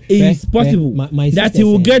 It is possible that he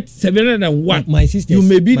will get 701. My sister, you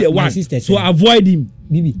may be the one. So avoid him.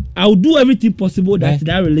 Baby, I will do everything possible that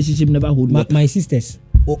relationship never hold. My sisters,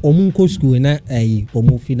 omunko school na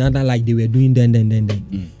omufinada like they were doing then.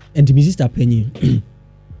 And my sister Penny,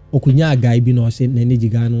 okunya guy bi no say na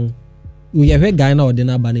nejiga no. We have guy na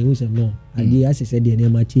ordinary ba na who say no. Ade as said the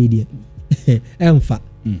name ache dey. Emfa.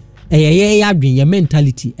 Your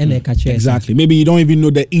mentality and exactly. Maybe you don't even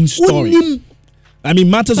know the in story. I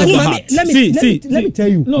mean, matters of the heart. Let me tell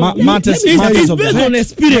you. Matters of the heart. It's based on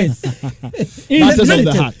experience. Matters of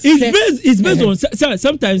the heart. It's based on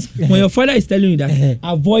sometimes when your father is telling you that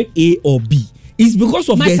avoid A or B. It's because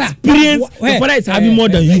of the experience your father is having more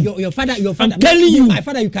than you. Your father. I'm telling you. My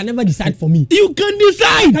father, you can never decide for me. You can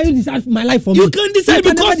decide. Can you decide my life for me? You can decide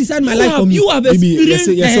because never decide my life for me. You have experience.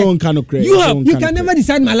 You can never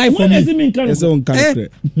decide my life for me.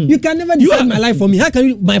 You can never decide my life for me. How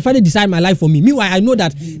can my father decide my life for me? Meanwhile, I know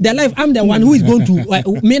that the life I'm the one who is going to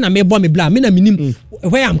me na me born me blah. Me na minim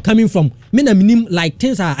where I'm coming from. Me na minim like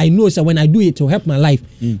things I know so when I do it to help my life.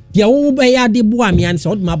 The obeya de boa me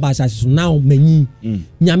answer my basa now many.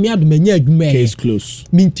 Nyame adumenya adwuma case close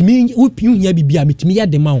mintimi upiu nya bibia mitimi ya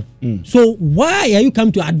dema. So why are you come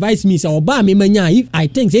to advise me say oba me manya if I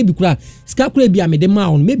think say bikura ska kura bia me dema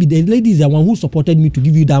maybe the lady is the one who supported me to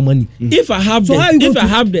give you that money. If I have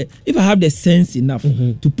the sense enough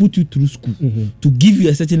to put you through school to give you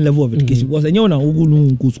a certain level of education because enye na ogo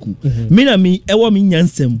no go school me na me ewo me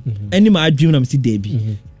nyansem eni ma adwum na me si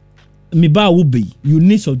debi me ba wo be you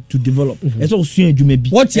need to develop eso osun adwuma bi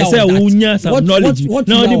say wo nya some knowledge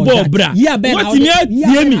now the ball bra what me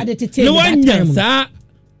atie me no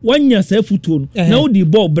wanya sa futo no na wo di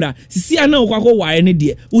ball bra sisi ana okwa ware ne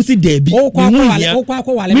de wo si debi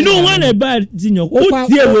me no wan e ba tinyo wo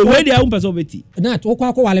tie we dey person beti na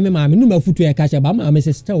okwa wale me ma me no ma futo e ka che ba ma me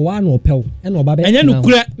sister wa na opel e na oba be enya no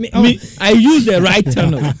kura me I use the right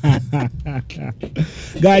channel.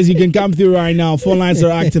 Guys, you can come through right now. Phone lines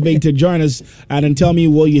are activated. Join us and then tell me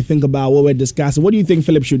what you think about what we're discussing. What do you think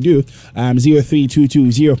Philip should do?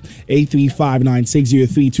 03220 83596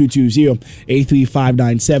 03220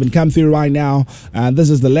 83597. Come through right now. This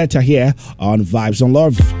is the letter here on Vibes on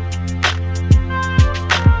Love.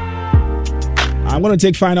 I'm going to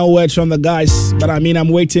take final words from the guys, but I'm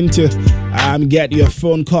waiting to get your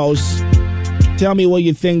phone calls. Tell me what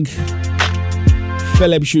you think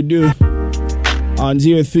Philip should do on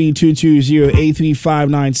 03220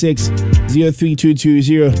 83596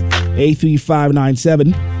 03220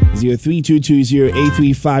 83597 03220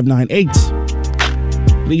 83598.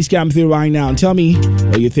 Please come through right now and tell me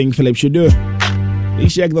what you think Philip should do.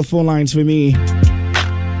 Please check the phone lines for me.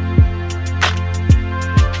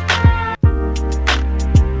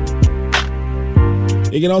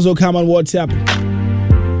 You can also come on WhatsApp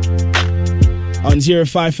on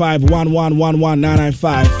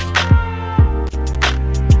 05511119995.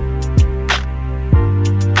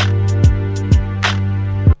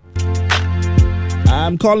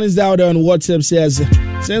 Collins Dowder on WhatsApp says,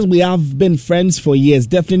 since we have been friends for years,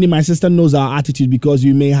 definitely my sister knows our attitude because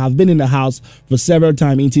you may have been in the house for several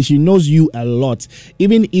times until she knows you a lot.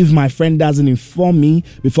 Even if my friend doesn't inform me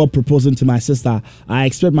before proposing to my sister, I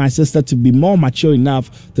expect my sister to be more mature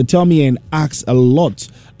enough to tell me and ask a lot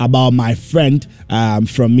about my friend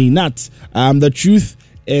from me. Not the truth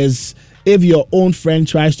is, if your own friend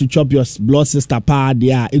tries to chop your blood sister part,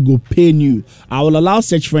 it will pain you. I will allow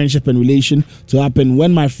such friendship and relation to happen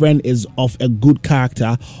when my friend is of a good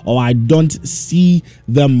character or I don't see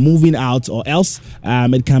them moving out, or else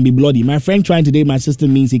it can be bloody. My friend trying to date my sister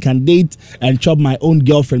means he can date and chop my own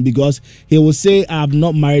girlfriend because he will say I have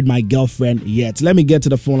not married my girlfriend yet. Let me get to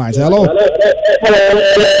the phone lines. Hello.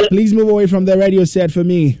 Please move away from the radio set for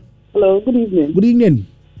me. Hello. Good evening. Good evening.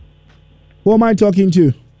 Who am I talking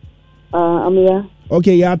to? Amia.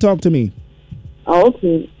 Okay, yeah, talk to me.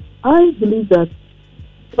 Okay. I believe that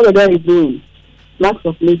what the guy is doing, lacks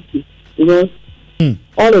of mercy, because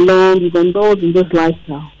all along you've indulged in this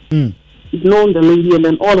lifestyle. You've known the lady, and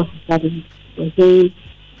then all of a sudden you're saying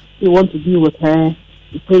you want to be with her,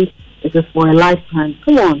 you think it is for a lifetime.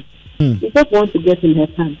 Come on. You just want to get in her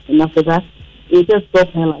pants, and after that, it just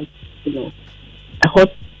stopped her like, a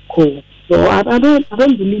hot coal. So I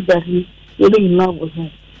don't believe that he's really in love with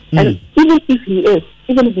her. And even if he is,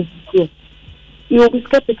 even if he's sincere, you will be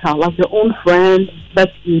skeptical, like your own friend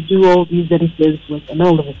that you do all these dirty things with, and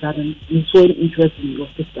all of a sudden you show interest in your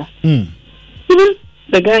sister. Even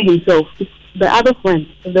the guy himself, the other friend,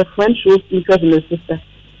 if the friend shows interest in the sister,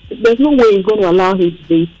 there's no way he's going to allow him to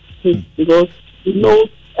date him because he knows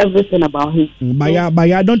everything about him. But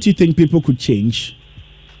don't you think people could change?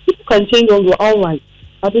 People can change on your own right.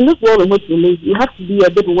 But in this world in which we live, you have to be a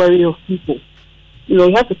bit wary of people.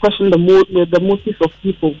 You have to question the motives of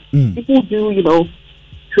people. People do,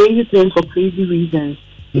 crazy things for crazy reasons.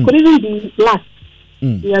 It could even be lust.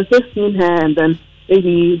 He has just seen her and then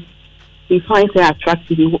maybe he finds her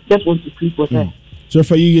attractive. He just wants to sleep with her. So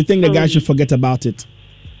for you think the guy should forget about it?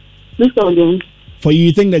 Please come again. For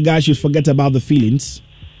you think the guy should forget about the feelings?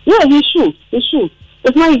 Yeah, he should.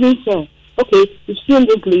 It's not even fair. Okay, you've seen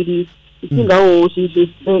this lady. You think that, she's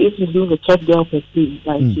not a church girl per se.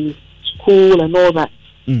 Like, she's cool and all that.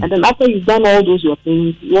 And then after you've done all those your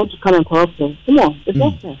things, you want to come and corrupt her. Come on, it's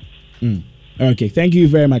not fair. Okay, thank you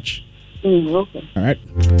very much. Okay. All right.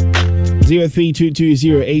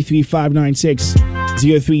 0322083596,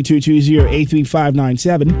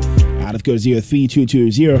 0322083597, and of course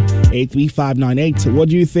 0322083598. What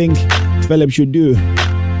do you think Philip should do?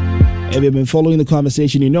 If you've been following the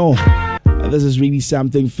conversation, this is really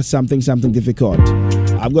something difficult.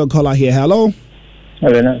 I've got a caller here. Hello.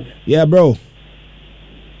 Hello. Yeah, bro.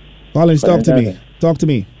 Collins, talk to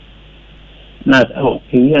me. Not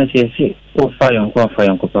you say, fire uncle,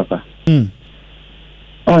 papa. Say,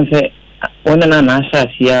 one and another,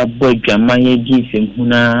 see boy, grandma, gives him who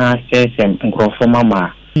now says and call for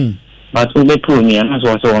mamma. But will be poor me, and that's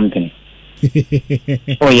also one thing.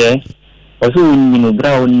 Oh, yes. Also,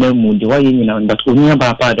 brown name, the way but only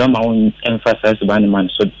about pardon, I won't emphasize one man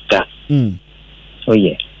so that. So,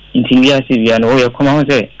 yeah. Until we are severe, and come on,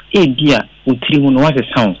 say, dear, who 3 was a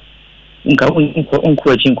sound.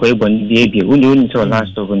 Unquestioning baby, only to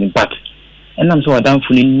last of on the bat. And I'm so down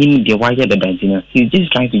fully meaning the wire the dinner. He's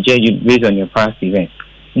just trying to judge you based on your past events.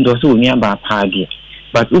 And also nearby party.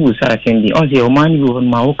 But who was saying the only man you on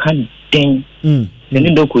my can ding. Then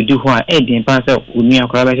you could do what Eddie pass out with me a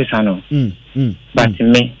crabasano. But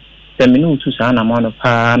me, the minute to son amount of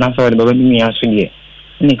power, and I saw the baby me as well.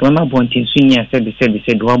 Nicola Bontin Senior said,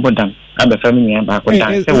 Robert Dam, I'm a family about what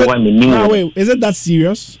I said. Wait, is it that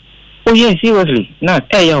serious? Oh, yes, seriously.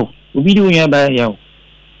 Not, yo, we do by yo.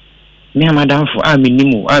 Me, madam, for I'm in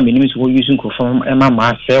who using from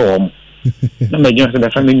Emma Sell. No, my just the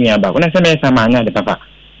family about when I said, I'm the papa.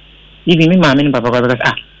 Even me, my men, papa, because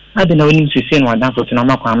I don't know when to say one down for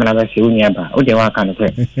Sonoma, I'm never seeing about. Oh, they were kind of play.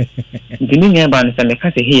 The new about the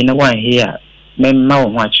can't say here, no one here. Men, now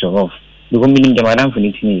watch you off. The woman, the madam for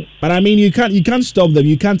me. But I mean, you can't stop them.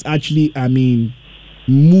 You can't actually,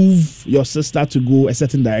 move your sister to go a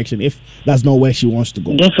certain direction if that's not where she wants to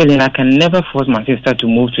go. Definitely, I can never force my sister to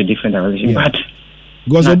move to a different direction. But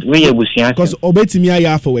because obetimi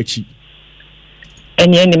aya for wechi.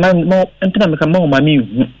 And man more until I become more mommy.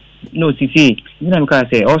 No, see, you know,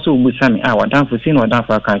 say also with some hour down for sin or down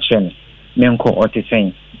for a catcher. Men call or to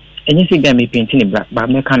saying. And you see them me painting black, but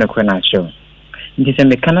mechanical natural. It is a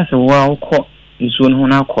mechanical wow call. You soon who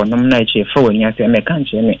now call them night for when you say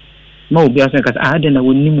mechanical. No, because I didn't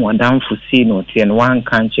win more down for seeing or 10 one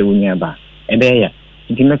country nearby. A bear,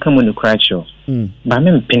 it didn't come on the crash show. But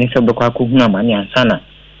I'm penny of the Quaku money and Sana.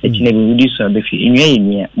 It's never reduced on the fee. In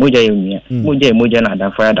your Moja,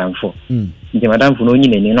 Adam for Adam for. The Madame for no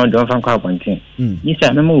need any no don't from carpenter. Yes, I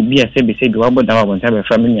remember be a said Robert Down have a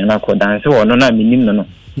family and I could dance or no, I mean, no.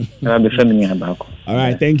 I'll be family about. All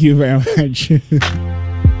right, thank you very much.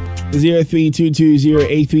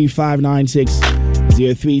 0322083596.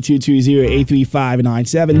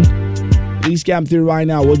 0322083597. Please come through right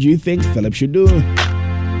now. What do you think Philip should do?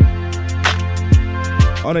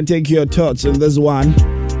 I want to take your thoughts on this one.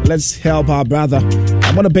 Let's help our brother.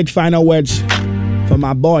 I'm going to pick final words from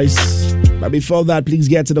my boys. But before that, please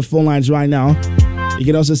get to the phone lines right now. You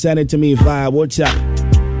can also send it to me via WhatsApp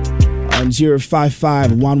on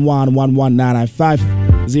 055-1111-995.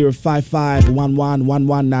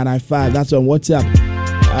 055-1111-995. That's on WhatsApp.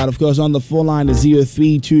 And of course, on the phone line is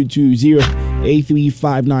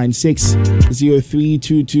 0322083596,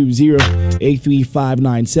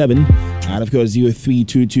 0322083597, and of course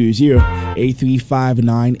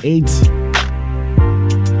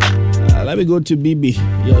 0322083598. Let me go to Bibi.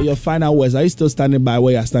 Your final words. Are you still standing by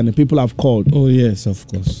where you're standing? People have called. Oh yes, of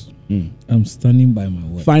course. I'm standing by my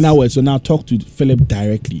words. Final words. So now talk to Philip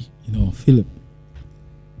directly. Philip,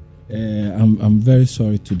 I'm very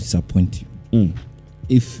sorry to disappoint you.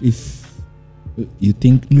 if you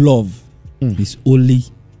think love is only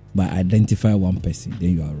by identify one person,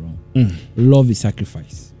 then you are wrong. Love is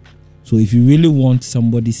sacrifice. So if you really want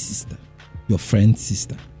somebody's sister, your friend's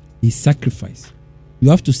sister, is sacrifice. You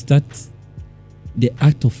have to start the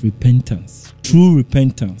act of repentance, true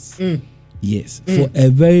repentance. Yes, for a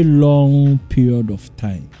very long period of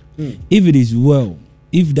time. If it is well,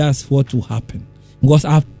 if that's what will happen. Because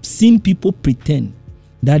I've seen people pretend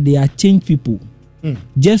that they are changed people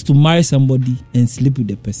just to marry somebody and sleep with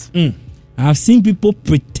the person. I've seen people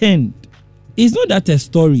pretend. It's not that a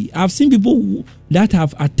story. I've seen people that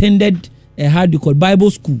have attended a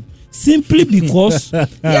Bible school simply because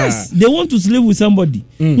yes, they want to sleep with somebody.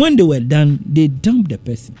 When they were done, they dumped the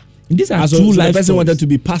person. And these are true life. The person wanted to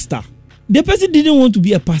be pastor. The person didn't want to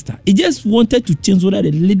be a pastor. He just wanted to change so that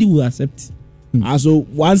the lady will accept. So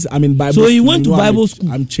once I'm in Bible school. So he went to Bible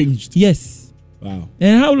school. I'm changed. Yes. Wow.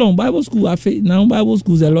 And how long? Bible school, now Bible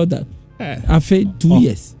school is a lot that. I failed 2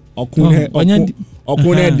 years.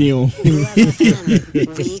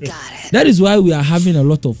 That is why we are having a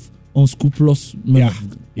lot of unscrupulous men.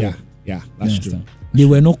 Yeah, that's true. They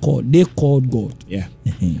were not called. They called God. Yeah.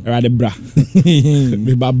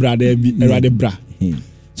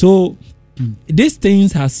 So these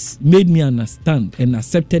things has made me understand and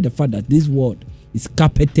accepted the fact that this world is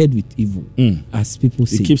carpeted with evil, as people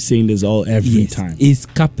say. You keep saying this every time. It's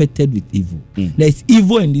carpeted with evil. There is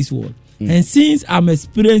evil in this world. And since I'm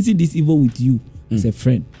experiencing this evil with you as a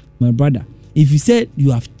friend, my brother, if you said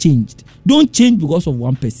you have changed, don't change because of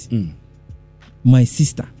one person, my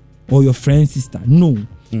sister or your friend's sister. No.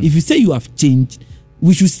 If you say you have changed,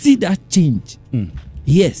 we should see that change.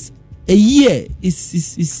 Yes. A year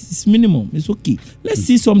is minimum. It's okay. Let's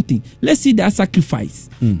see something. Let's see that sacrifice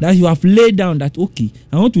that you have laid down that, okay,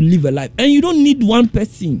 I want to live a life. And you don't need one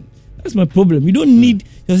person. That's my problem. You don't need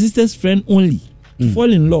your sister's friend only to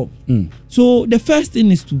fall in love. So the first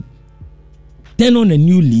thing is to turn on a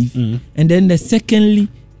new leaf. And then the secondly,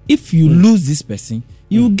 if you lose this person,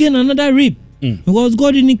 you will gain another rib. Because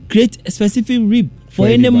God didn't create a specific rib for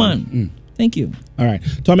any man. Thank you. All right,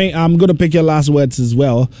 Tommy, I'm going to pick your last words as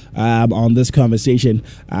well on this conversation.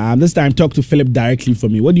 This time, talk to Philip directly for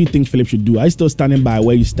me. What do you think Philip should do? Are you still standing by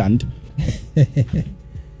where you stand?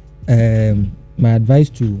 My advice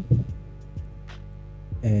to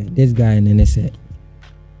this guy in NSA,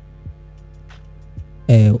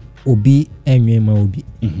 Obi Enwema Obi,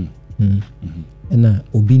 and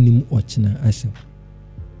Obi nim ochina asem.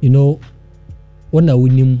 You know, when I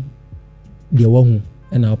win him, the one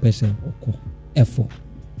and our person effort.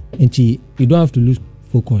 And you don't have to lose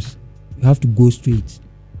focus. You have to go straight.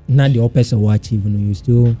 Not the person watch even you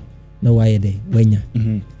still know why you're there when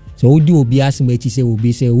you. So we do be asking what you say will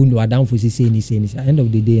be say we are down for say any. At the end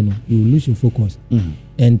of the day, no, you will lose your focus.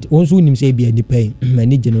 And once we say be any pay,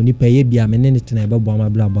 manage no pay be a minute and blah blah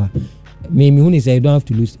blah blah. Maybe when say you don't have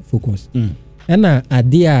to lose focus. And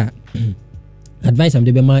idea advice I'm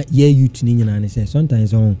the bema ye youth ni nyina say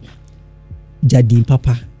sometimes on jadin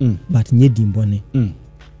papa but nye din bone.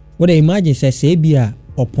 What I imagine say bia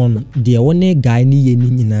upon the one guy ni ye ni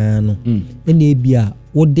nyina no ene bia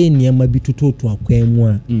wode niam bi tototo akwan mu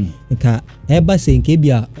a nka eba say nke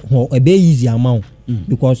bia ho ebe easy amount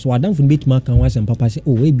because wadam for bit man kan was and papa say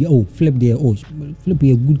oh we bia oh flip there oh flip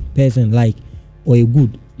a good person like or a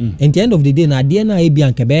good and the end of the day na dia na e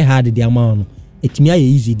bia nke be hard the amount no etimi aye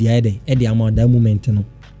easy the amount that moment no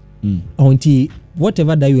until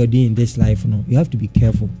whatever that you are doing in this life no you have to be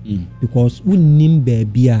careful because unim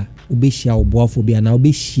baby a obehia oboafobia na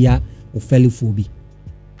obehia ofelifobi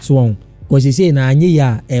so because you say na anye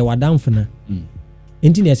ya wadamfna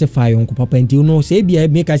enti na say fire onko papa enti no say bia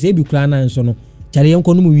make say bi kura na nso no chare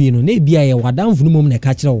yenko no mu wi no na bia ye wadamfno mom na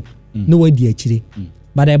ka kire wo na wadi akire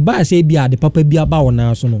but the bar say bia the papa bia ba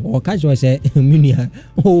wona so no o ka kire say munia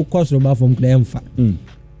o cost roba from klemfa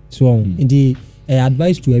so enti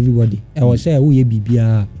advice to everybody I was say we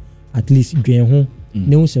bibia at least dwen ho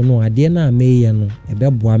ne wo se no ade na meye no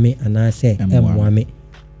ebeboa me ana say emoa me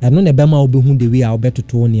eno na bema obehu the way a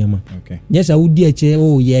obetoto niam okay yes I would die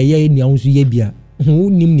oh ye ni ahunsu ye bia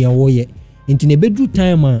nim ne wo ye enti na bedru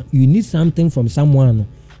time a you need something from someone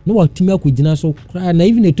no watimi akogina so kra na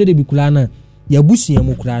even eto de bi kula na ya busia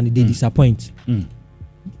mu kra they disappoint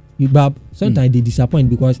you bab sometimes they disappoint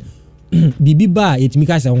because bibi ba etimi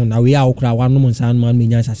ka say na we a okra wanu monsan man me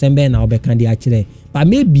nyansa sembe na obeka de akire but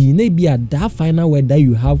maybe that final word that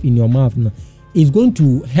you have in your mouth no is going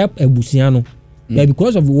to help ebusiano yeah,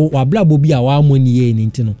 because of wabla bobi a wa money ye ni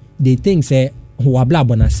ntino they think say wabla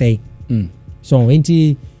bona say so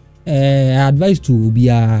enti advice to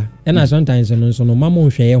Ubia, and sometimes no mamma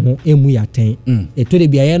share home emu yaten. A to the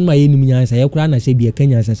Bian my enemy as I cry and say be a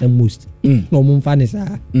Kenya as a most. No moon funnies.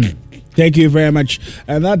 Thank you very much.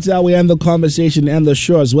 And that's how we end the conversation and the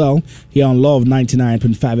show as well here on Love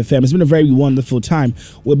 99.5 FM. It's been a very wonderful time.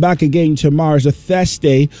 We're back again tomorrow. It's a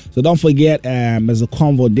Thursday, so don't forget it's a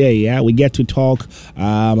convo day. Yeah, we get to talk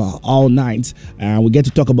all night. We get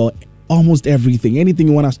to talk about almost everything. Anything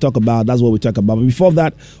you want us to talk about, that's what we talk about. But before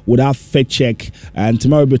that, we'll have fact check. And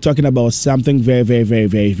tomorrow we'll be talking about something very, very, very,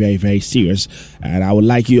 very, very, very serious. And I would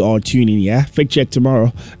like you all tune in, yeah? Fact check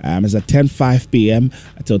tomorrow is at 10:05 p.m.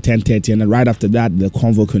 until 10:30. And then right after that, the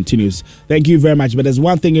convo continues. Thank you very much. But there's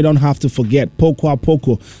one thing you don't have to forget. Poco a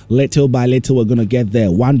poco, little by little, we're going to get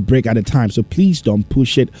there. One break at a time. So please don't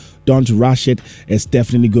push it. Don't rush it. It's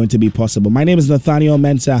definitely going to be possible. My name is Nathaniel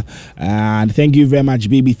Mensah, and thank you very much,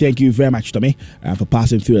 baby. Thank you very much, Tommy, for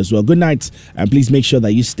passing through as well. Good night, and please make sure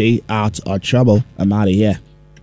that you stay out of trouble. I'm out of here.